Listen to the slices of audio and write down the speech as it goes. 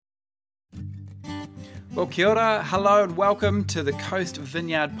Well, kia ora, hello and welcome to the Coast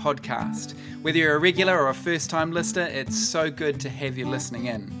Vineyard podcast. Whether you're a regular or a first-time listener, it's so good to have you listening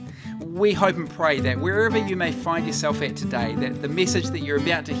in. We hope and pray that wherever you may find yourself at today, that the message that you're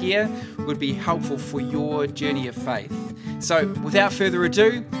about to hear would be helpful for your journey of faith. So, without further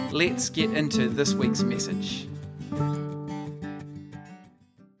ado, let's get into this week's message.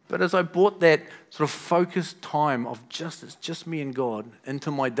 But as I brought that sort of focused time of it's just me and God into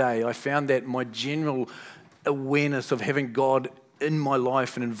my day, I found that my general awareness of having God in my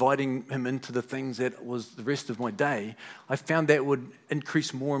life and inviting Him into the things that was the rest of my day, I found that would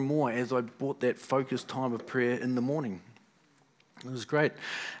increase more and more as I brought that focused time of prayer in the morning. It was great.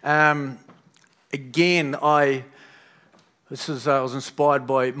 I was inspired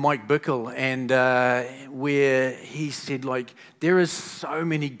by Mike Bickle, and where he said, there is so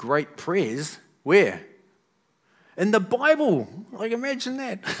many great prayers. Where? In the Bible. Imagine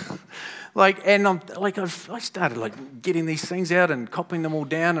that. I started getting these things out and copying them all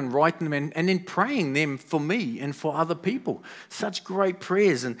down and writing them and then praying them for me and for other people. Such great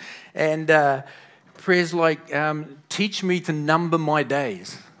prayers and prayers like, teach me to number my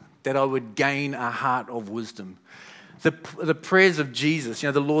days, that I would gain a heart of wisdom. The prayers of Jesus,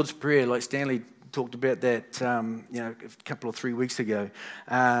 the Lord's Prayer, like Stanley talked about that, a couple or 3 weeks ago.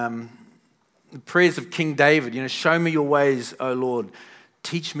 The prayers of King David, show me your ways, O Lord.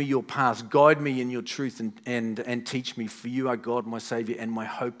 Teach me your paths. Guide me in your truth and teach me. For you are God, my Savior, and my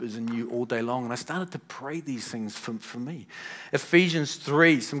hope is in you all day long. And I started to pray these things for me. Ephesians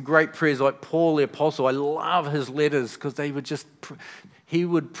 3, some great prayers like Paul the Apostle. I love his letters because he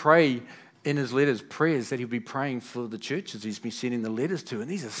would pray in his letters, prayers that he'd be praying for the churches he's been sending the letters to.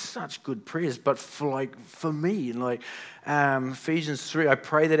 And these are such good prayers. But for me, Ephesians 3, I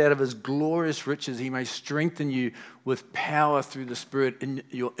pray that out of his glorious riches he may strengthen you with power through the Spirit in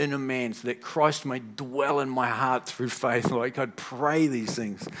your inner man, so that Christ may dwell in my heart through faith. I'd pray these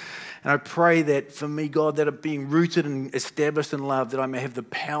things. And I pray that for me, God, that it being rooted and established in love, that I may have the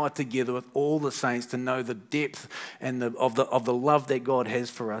power together with all the saints to know the depth and of the love that God has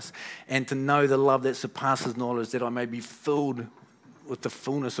for us, and to know the love that surpasses knowledge, that I may be filled with the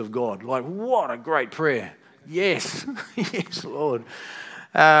fullness of God. What a great prayer. Yes. Yes, Lord.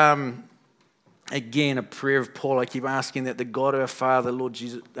 Again, a prayer of Paul. I keep asking that the God of our Father, Lord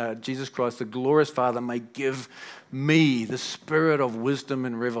Jesus Christ, the glorious Father, may give me the spirit of wisdom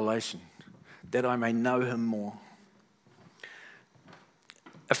and revelation, that I may know Him more.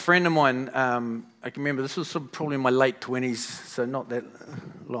 A friend of mine, I can remember, this was probably in my late 20s, so not that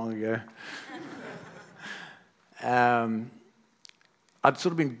long ago. I'd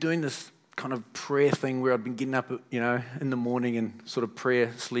sort of been doing this kind of prayer thing where I'd been getting up, in the morning and sort of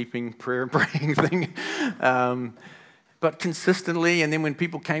prayer, praying thing. But consistently, and then when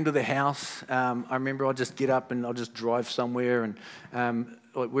people came to the house, I remember I'd just get up and I'd just drive somewhere. And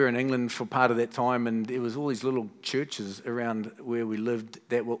we were in England for part of that time, and there was all these little churches around where we lived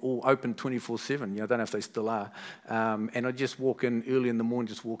that were all open 24/7. I don't know if they still are. And I'd just walk in early in the morning,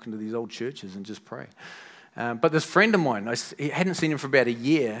 just walk into these old churches and just pray. But this friend of mine, I hadn't seen him for about a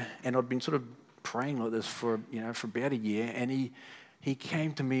year, and I'd been sort of praying like this for about a year. And he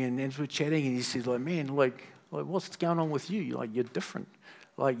came to me, and as we were chatting, and he says, man, what's going on with you? You're different.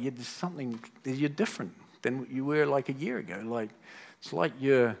 You're different than you were a year ago. It's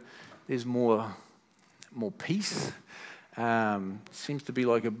there's more peace. Seems to be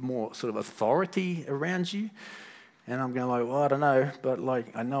a more sort of authority around you. And I'm going well, I don't know, but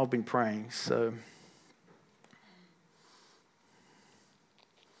I know I've been praying, so.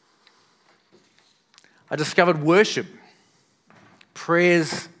 I discovered worship,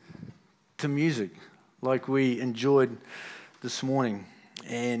 prayers to music, like we enjoyed this morning,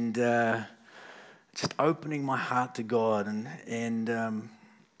 and just opening my heart to God and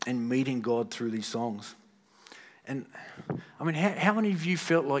meeting God through these songs. And I mean, how many of you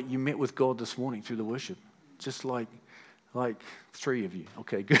felt like you met with God this morning through the worship? Just like 3 of you.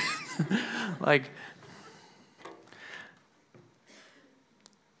 Okay, good.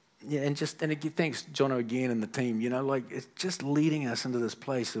 Yeah, and again, thanks, Jono, again, and the team. It's just leading us into this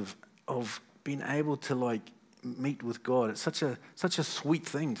place of being able to meet with God. It's such a sweet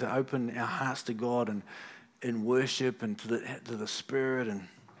thing to open our hearts to God and in worship and to the Spirit and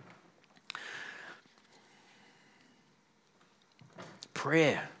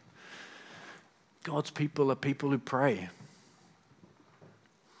prayer. God's people are people who pray.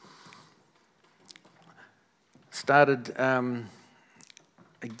 Started.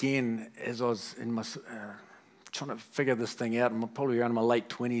 Again, as I was in my trying to figure this thing out, I'm probably around my late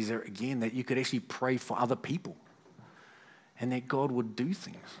 20s there again, that you could actually pray for other people and that God would do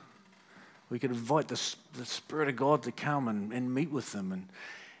things. We could invite the Spirit of God to come and meet with them,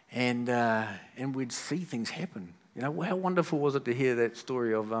 and we'd see things happen. You know, how wonderful was it to hear that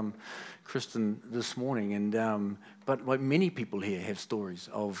story of Kristen this morning? And but like many people here have stories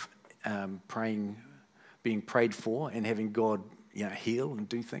of praying, being prayed for, and having God, you know, heal and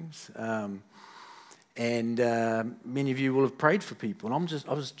do things. And many of you will have prayed for people. And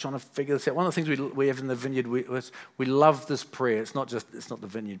I was trying to figure this out. One of the things we have in the Vineyard, we love this prayer. It's not the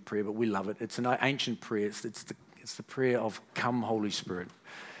Vineyard prayer, but we love it. It's an ancient prayer. It's the prayer of "Come, Holy Spirit."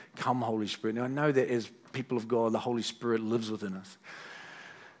 Come, Holy Spirit. Now, I know that as people of God, the Holy Spirit lives within us.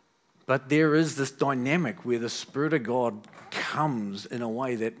 But there is this dynamic where the Spirit of God comes in a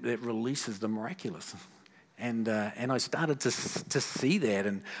way that releases the miraculous. And I started to see that.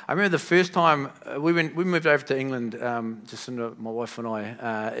 And I remember the first time we moved over to England, my wife and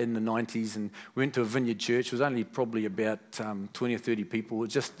I, in the 90s, and we went to a Vineyard church. It was only probably about 20 or 30 people. It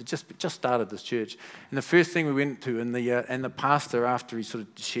just started this church. And the first thing we went to, and the pastor, after he sort of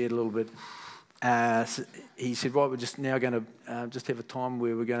shared a little bit, he said, "Right, we're just now going to just have a time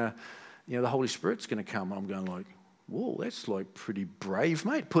where we're going to, you know, the Holy Spirit's going to come." And I'm going like, "Whoa, that's like pretty brave,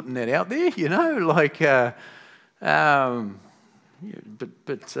 mate, putting that out there, you know, like, but I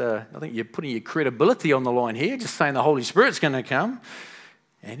think you're putting your credibility on the line here, just saying the Holy Spirit's going to come."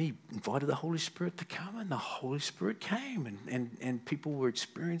 And he invited the Holy Spirit to come, and the Holy Spirit came, and people were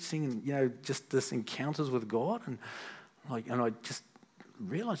experiencing, you know, just this encounters with God, and I just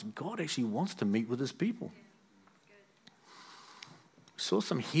realized God actually wants to meet with His people. Saw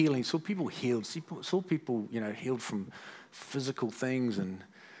some healing, saw people healed, saw people, you know, healed from physical things and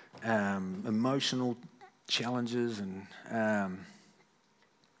emotional challenges, and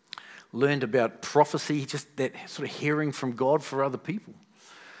learned about prophecy, just that sort of hearing from God for other people.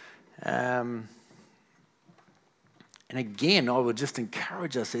 And again, I would just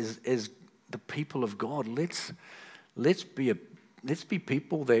encourage us as the people of God, let's be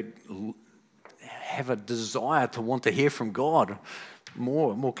people that have a desire to want to hear from God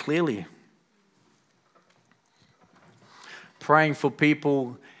more clearly. Praying for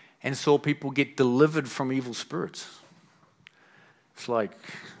people and saw people get delivered from evil spirits. It's like,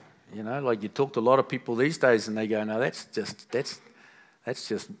 you know, like you talk to a lot of people these days and they go, "No, that's just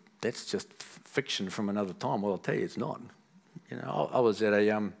fiction from another time." Well, I'll tell you, it's not. You know, I was at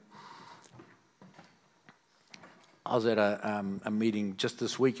a meeting just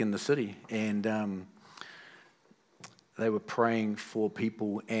this week in the city, and they were praying for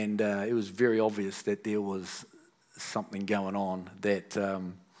people, and it was very obvious that there was something going on, that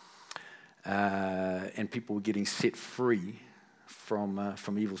and people were getting set free from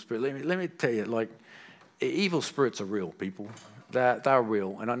evil spirits. Let me tell you, like, evil spirits are real, people. They're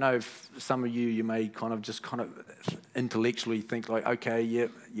real, and I know some of you may kind of intellectually think like, okay, yeah,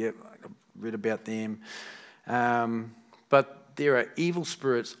 I've read about them, but there are evil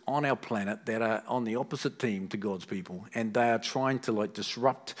spirits on our planet that are on the opposite team to God's people, and they are trying to like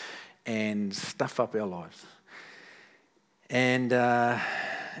disrupt and stuff up our lives. And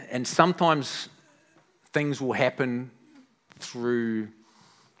sometimes things will happen through,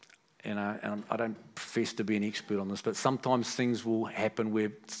 you know, and I don't profess to be an expert on this, but sometimes things will happen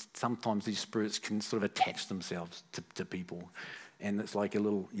where sometimes these spirits can sort of attach themselves to people, and it's like a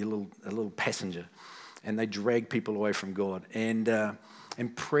little passenger, and they drag people away from God. And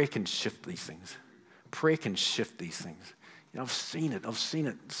prayer can shift these things. Prayer can shift these things. You know, I've seen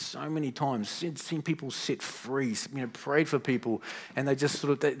it so many times. Seen people set free. You know, prayed for people, and they just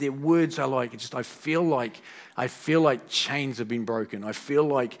sort of their words are like, I feel like chains have been broken. I feel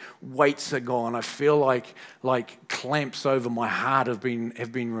like weights are gone. I feel like clamps over my heart have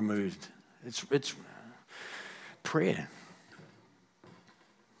been removed. It's prayer.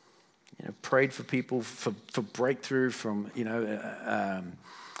 You know, prayed for people for breakthrough from, you know,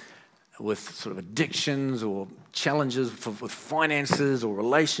 with sort of addictions or challenges with finances or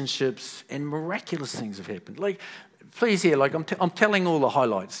relationships, and miraculous things have happened. Like, please hear, like I'm telling all the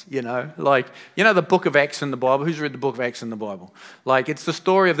highlights, you know, like, you know, the book of Acts in the Bible. Who's read the book of Acts in the Bible? Like, it's the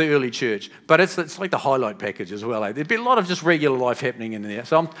story of the early church, but it's like the highlight package as well. There'd be a lot of just regular life happening in there.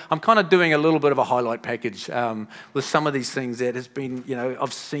 So I'm kind of doing a little bit of a highlight package with some of these things that has been, you know,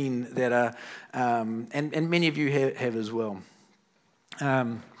 I've seen that are, and many of you have as well.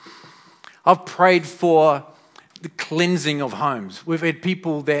 I've prayed for the cleansing of homes. We've had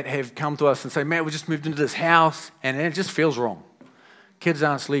people that have come to us and say, "Man, we just moved into this house and it just feels wrong. Kids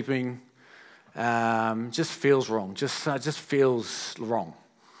aren't sleeping. Just feels wrong. Just feels wrong."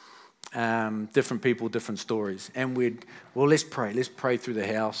 different people, different stories. And let's pray through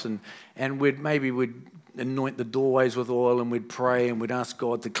the house. And we'd anoint the doorways with oil, and we'd pray, and we'd ask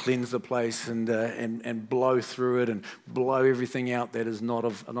God to cleanse the place and blow through it and blow everything out that is not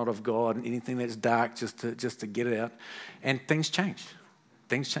of God, and anything that's dark, just to get it out. And things change.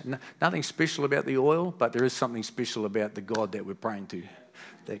 Nothing special about the oil, but there is something special about the God that we're praying to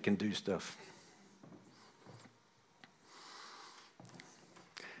that can do stuff.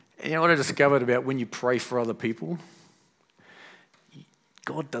 And you know what I discovered about when you pray for other people?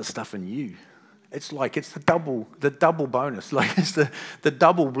 God does stuff in you. It's the double bonus. Like it's the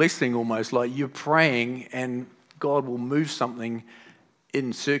double blessing almost. Like you're praying and God will move something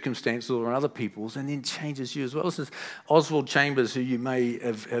in circumstances or in other people's and then changes you as well. This is Oswald Chambers, who you may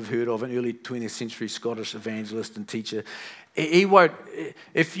have heard of, an early 20th century Scottish evangelist and teacher. He wrote,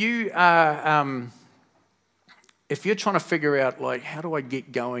 if you're trying to figure out, like, how do I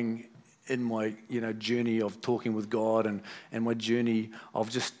get going in my journey of talking with God and my journey of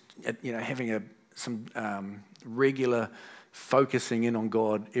just having some regular focusing in on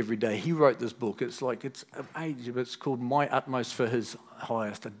God every day. He wrote this book. It's age, but it's called My Utmost for His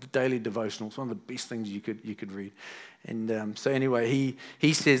Highest, a daily devotional. It's one of the best things you could read. And so anyway,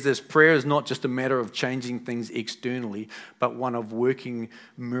 he says this: prayer is not just a matter of changing things externally, but one of working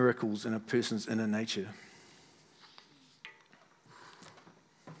miracles in a person's inner nature.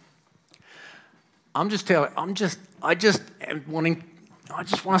 I just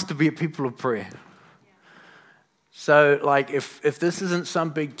want us to be a people of prayer. So, like, if this isn't some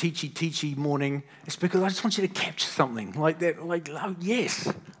big teachy morning, it's because I just want you to capture something like that. Like, oh, yes,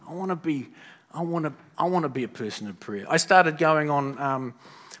 I want to be a person of prayer. I started going on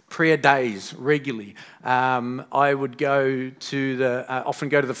prayer days regularly. I would often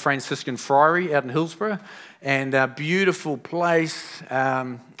go to the Franciscan Friary out in Hillsborough, and a beautiful place.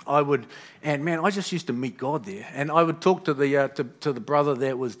 I just used to meet God there, and I would talk to the brother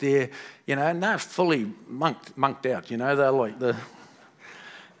that was there, and they're fully monked out, they're like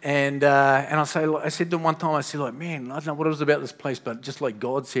and I said to him one time, I said, like, man, I don't know what it was about this place, but just like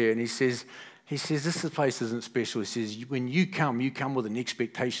God's here. And he says, this place isn't special. He says, when you come with an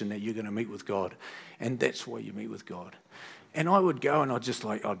expectation that you're going to meet with God, and that's why you meet with God. And I would go and I'd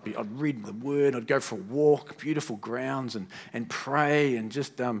read the Word, I'd go for a walk, beautiful grounds, and pray and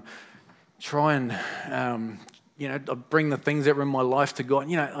just try and I'd bring the things that were in my life to God.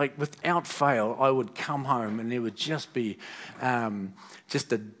 Like without fail, I would come home and there would just be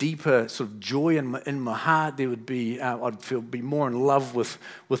just a deeper sort of joy in my heart. There would be be more in love with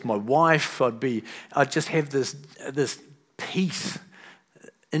my wife. I'd just have this peace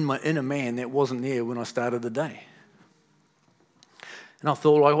in my inner man that wasn't there when I started the day. And I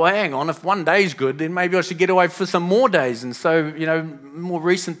thought, like, well, hang on, if one day's good, then maybe I should get away for some more days. And so, more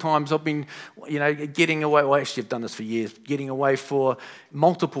recent times I've been, getting away. Well, actually, I've done this for years, getting away for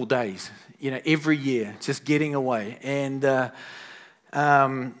multiple days, every year, just getting away. And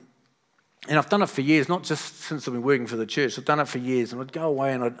I've done it for years, not just since I've been working for the church. I've done it for years, and I'd go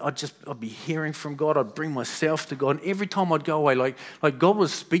away and I'd be hearing from God. I'd bring myself to God. And every time I'd go away, like God would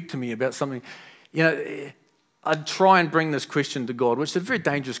speak to me about something, I'd try and bring this question to God, which is a very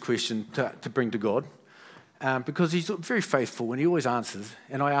dangerous question to bring to God, because He's very faithful and He always answers.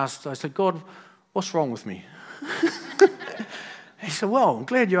 And I said, God, what's wrong with me? He said, well, I'm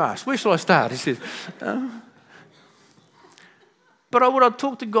glad you asked. Where shall I start? He said, but I'd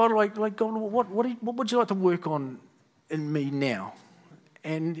talk to God like God, what would you like to work on in me now?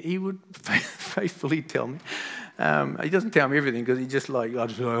 And He would faithfully tell me. He doesn't tell me everything because He just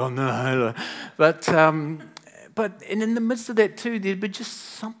oh no. But in the midst of that too, there'd be just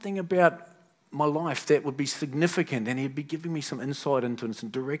something about my life that would be significant, and He'd be giving me some insight into it, some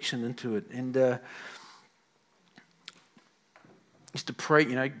direction into it, and just to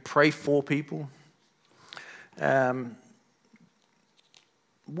pray for people.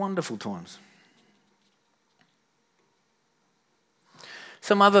 Wonderful times.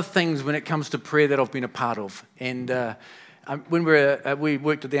 Some other things when it comes to prayer that I've been a part of, and when we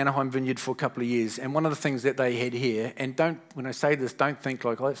worked at the Anaheim Vineyard for a couple of years, and one of the things that they had here, and when I say this, don't think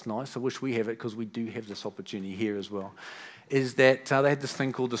like, oh, that's nice, I wish we have it, because we do have this opportunity here as well, is that they had this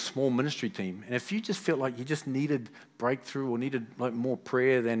thing called the small ministry team. And if you just felt like you just needed breakthrough or needed like more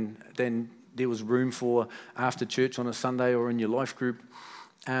prayer than there was room for after church on a Sunday or in your life group,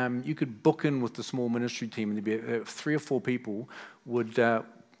 you could book in with the small ministry team, and there'd be 3 or 4 people would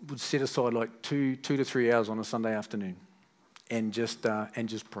set aside like 2 to 3 hours on a Sunday afternoon, and just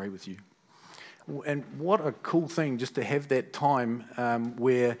pray with you. And what a cool thing just to have that time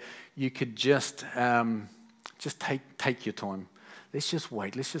where you could just take your time. Let's just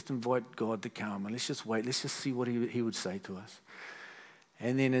wait. Let's just invite God to come, and let's just wait. Let's just see what he would say to us.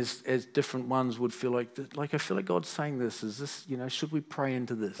 And then as different ones would feel like I feel like God's saying this, is this, should we pray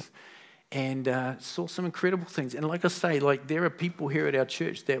into this? And saw some incredible things. And like I say, like there are people here at our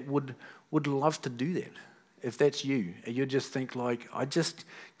church that would love to do that. If that's you, and you just think like, I just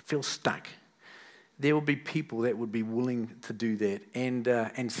feel stuck. There will be people that would be willing to do that,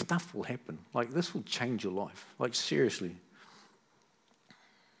 and stuff will happen. Like this will change your life. Like seriously.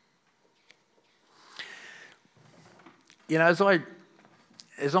 As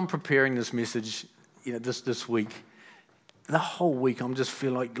I'm preparing this message, this week, the whole week I'm just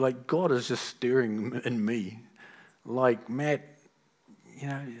feeling like God is just stirring in me. Like, Matt,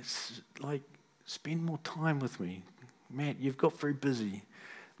 it's like, spend more time with me. Matt, you've got very busy.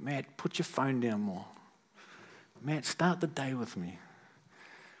 Matt, put your phone down more. Matt, start the day with me.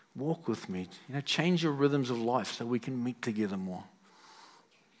 Walk with me. Change your rhythms of life so we can meet together more.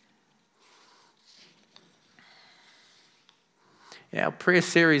 Our prayer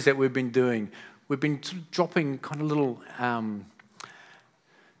series that we've been doing, we've been dropping kind of little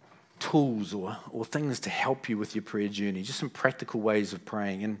tools or things to help you with your prayer journey, just some practical ways of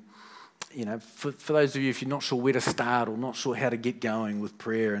praying. And, for those of you, if you're not sure where to start or not sure how to get going with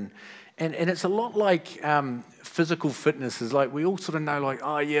prayer, and it's a lot like physical fitness. Is like we all sort of know, like,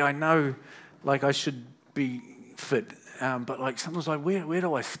 oh yeah, I know, like I should be fit, but like sometimes like where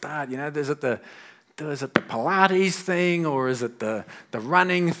do I start? Is it the Pilates thing, or is it the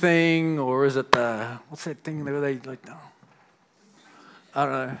running thing, or is it what's that thing where they like? Oh, I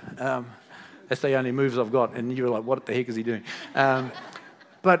don't know. That's the only moves I've got, and you were like, what the heck is he doing?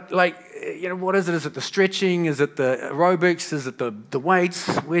 But like, what is it? Is it the stretching? Is it the aerobics? Is it the weights?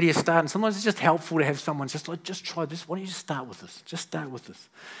 Where do you start? And sometimes it's just helpful to have someone just try this. Why don't you just start with this? Just start with this.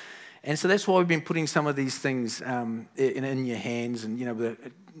 And so that's why we've been putting some of these things in your hands, and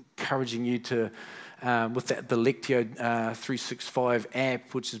encouraging you to. With the Lectio 365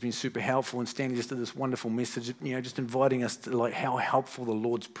 app, which has been super helpful, and Stanley just did this wonderful message, just inviting us to like how helpful the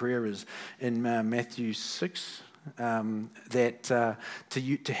Lord's Prayer is in Matthew 6, that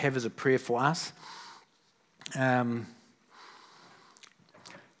to have as a prayer for us.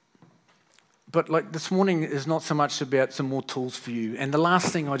 But like this morning is not so much about some more tools for you. And the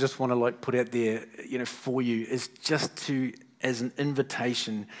last thing I just want to like put out there, for you is just as an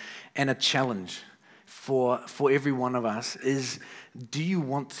invitation and a challenge for every one of us is, do you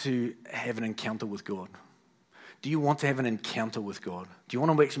want to have an encounter with God? Do you want to have an encounter with God? Do you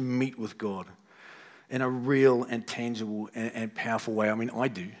want to actually meet with God in a real and tangible and powerful way? I mean, I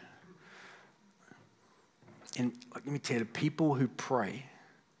do. And let me tell you, people who pray,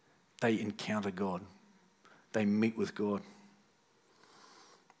 they encounter God. They meet with God.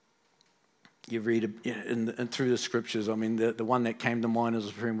 You read through the scriptures. I mean, the one that came to mind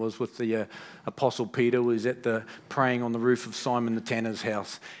as was with the Apostle Peter, who was praying on the roof of Simon the tanner's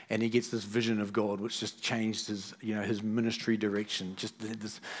house, and he gets this vision of God, which just changed his ministry direction. Just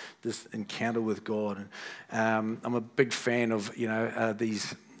this encounter with God. And, I'm a big fan of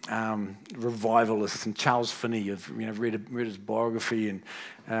these revivalists, and Charles Finney. I've read his biography, and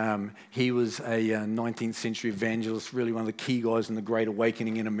he was a 19th century evangelist, really one of the key guys in the Great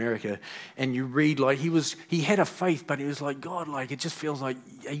Awakening in America. And you read like he had a faith, but he was like, God, like it just feels like,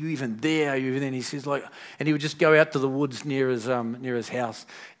 are you even there? Are you even there? And he says like, and he would just go out to the woods near his house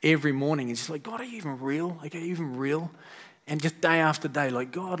every morning, and just like, God, are you even real? Like, are you even real? And just day after day,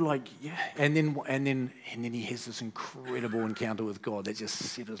 like, God, like, yeah. And then he has this incredible encounter with God that just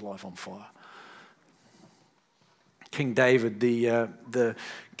set his life on fire. King David, the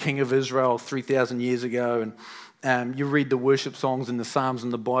king of Israel 3,000 years ago, and you read the worship songs and the Psalms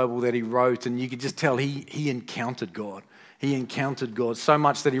in the Bible that he wrote, and you could just tell he encountered God. He encountered God so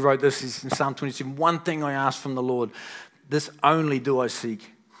much that he wrote this in Psalm 27, one thing I ask from the Lord, this only do I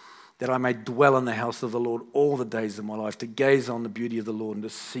seek, that I may dwell in the house of the Lord all the days of my life, to gaze on the beauty of the Lord and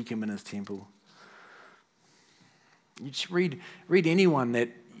to seek him in his temple. You just read anyone that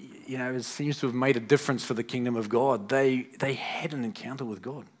seems to have made a difference for the kingdom of God. They had an encounter with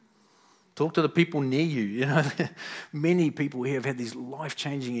God. Talk to the people near you. Many people here have had these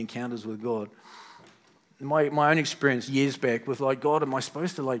life-changing encounters with God. My own experience years back with like, God, am I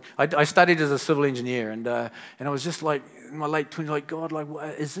supposed to like? I studied as a civil engineer, and I was just like in my late 20s, like, God, like,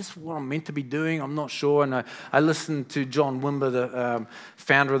 is this what I'm meant to be doing? I'm not sure. And I listened to John Wimber, the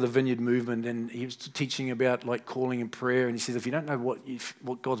founder of the Vineyard Movement, and he was teaching about like calling and prayer. And he says, if you don't know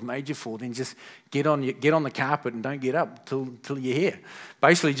what God's made you for, then just get on the carpet and don't get up till you're here.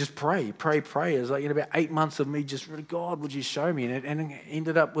 Basically, just pray. It was like in about 8 months of me just really, God, would you show me? And it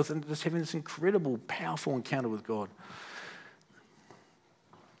ended up with just having this incredible, powerful encounter with God.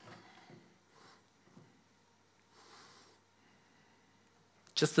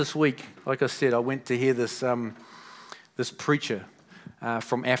 just this week, like I said, I went to hear this preacher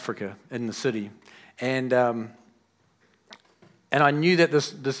from Africa in the city, and I knew that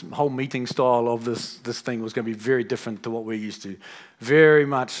this whole meeting style of this thing was going to be very different to what we're used to. Very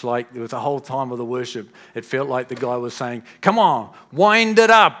much like with the whole time of the worship, it felt like the guy was saying, "Come on, wind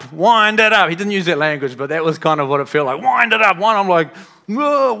it up, wind it up." He didn't use that language, but that was kind of what it felt like. Wind it up. I'm like,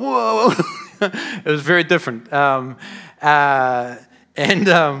 whoa, whoa. It was very different. It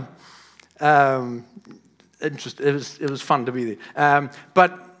was fun to be there.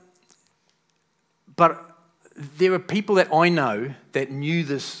 But there are people that I know that knew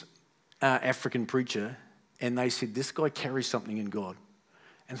this African preacher, and they said, this guy carries something in God.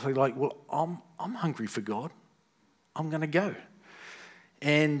 And so they're like, well, I'm hungry for God. I'm going to go.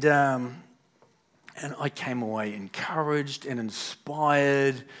 And I came away encouraged and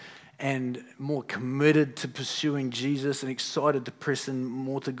inspired and more committed to pursuing Jesus and excited to press in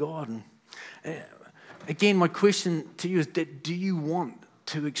more to God. And again, my question to you is that do you want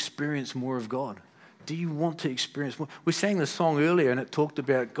to experience more of God? Do you want to experience more? We sang the song earlier and it talked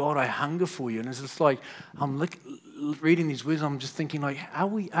about, God, I hunger for you. And it's just like, I'm reading these words, I'm just thinking like, are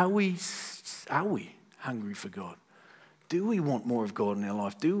we hungry for God? Do we want more of God in our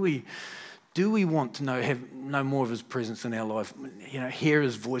life? Do we want to know more of His presence in our life? Hear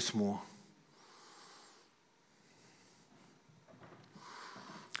His voice more?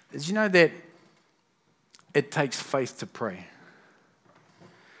 Did you know that it takes faith to pray?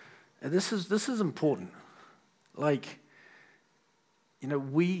 And this is important. Like,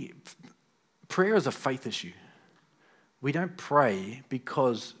 prayer is a faith issue. We don't pray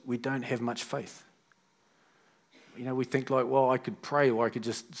because we don't have much faith. We think like, well, I could pray or I could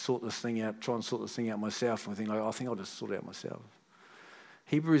just sort this thing out, try and sort this thing out myself. And we think like, I think I'll just sort it out myself.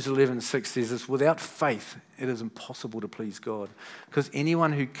 Hebrews 11:6 says this, without faith, it is impossible to please God. Because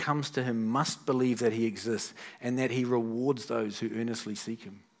anyone who comes to Him must believe that He exists and that He rewards those who earnestly seek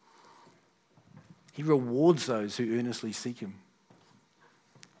Him. He rewards those who earnestly seek Him.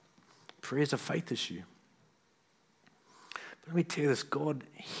 Prayer is a faith issue. But let me tell you this, God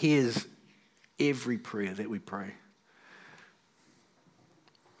hears every prayer that we pray.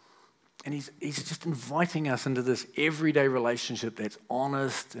 And He's just inviting us into this everyday relationship that's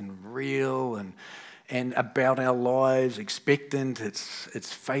honest and real and about our lives, expectant,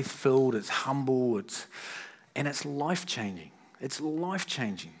 it's faith-filled, it's humble, and it's life-changing. It's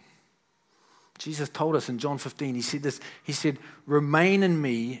life-changing. Jesus told us in John 15, He said this, He said, remain in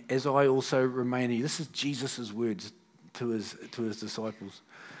me as I also remain in you. This is Jesus' words to his disciples.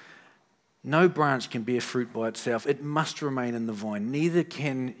 No branch can bear fruit by itself. It must remain in the vine. Neither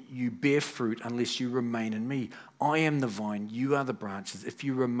can you bear fruit unless you remain in me. I am the vine, you are the branches. If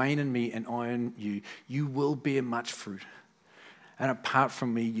you remain in me and I in you, you will bear much fruit. And apart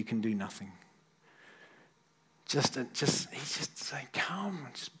from me, you can do nothing. He's just saying, come,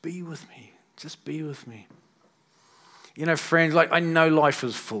 just be with me. Just be with me. Friends, like I know life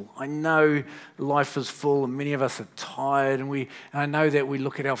is full. I know life is full and many of us are tired and I know that we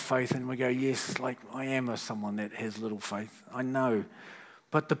look at our faith and we go, yes, like I am someone that has little faith. I know.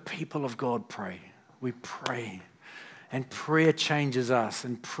 But the people of God pray. We pray. And prayer changes us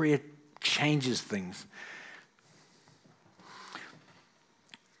and prayer changes things.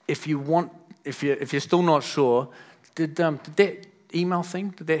 If you're still not sure, did that email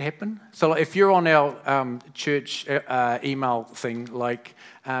thing, did that happen? So like, if you're on our church email thing,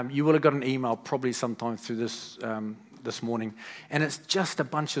 you would have got an email probably sometime through this morning, and it's just a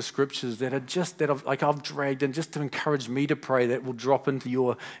bunch of scriptures that I've dragged in just to encourage me to pray that will drop into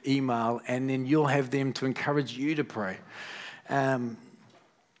your email, and then you'll have them to encourage you to pray. And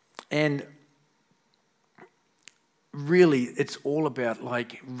really, it's all about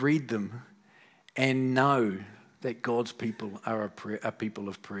read them and know that God's people are a people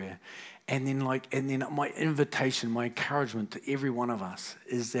of prayer. And then my invitation, my encouragement to every one of us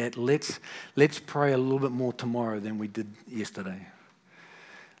is that let's pray a little bit more tomorrow than we did yesterday.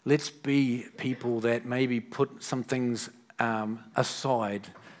 Let's be people that maybe put some things aside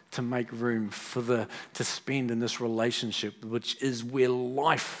to make room to spend in this relationship, which is where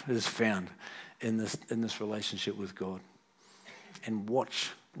life is found in this relationship with God. And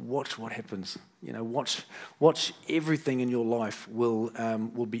watch what happens. Watch everything in your life will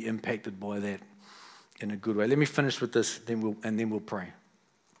be impacted by that in a good way. Let me finish with this, then we'll pray.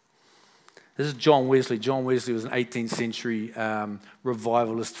 This is John Wesley. John Wesley was an 18th century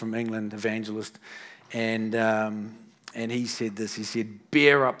revivalist from England, evangelist, and he said this. He said,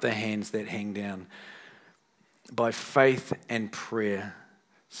 "Bear up the hands that hang down. By faith and prayer,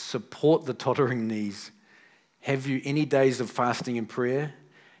 support the tottering knees. Have you any days of fasting and prayer?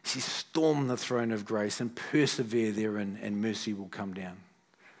 He says, storm the throne of grace and persevere therein, and mercy will come down.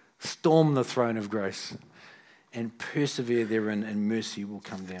 Storm the throne of grace and persevere therein, and mercy will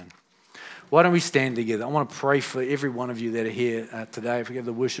come down. Why don't we stand together? I want to pray for every one of you that are here today. If we have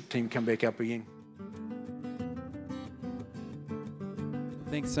the worship team come back up again.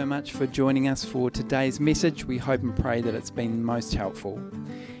 Thanks so much for joining us for today's message. We hope and pray that it's been most helpful.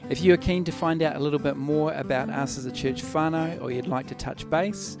 If you are keen to find out a little bit more about us as a church whānau, or you'd like to touch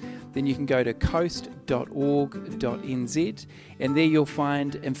base, then you can go to coast.org.nz, and there you'll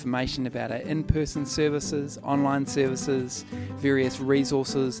find information about our in-person services, online services, various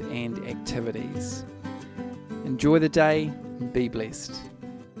resources and activities. Enjoy the day and be blessed.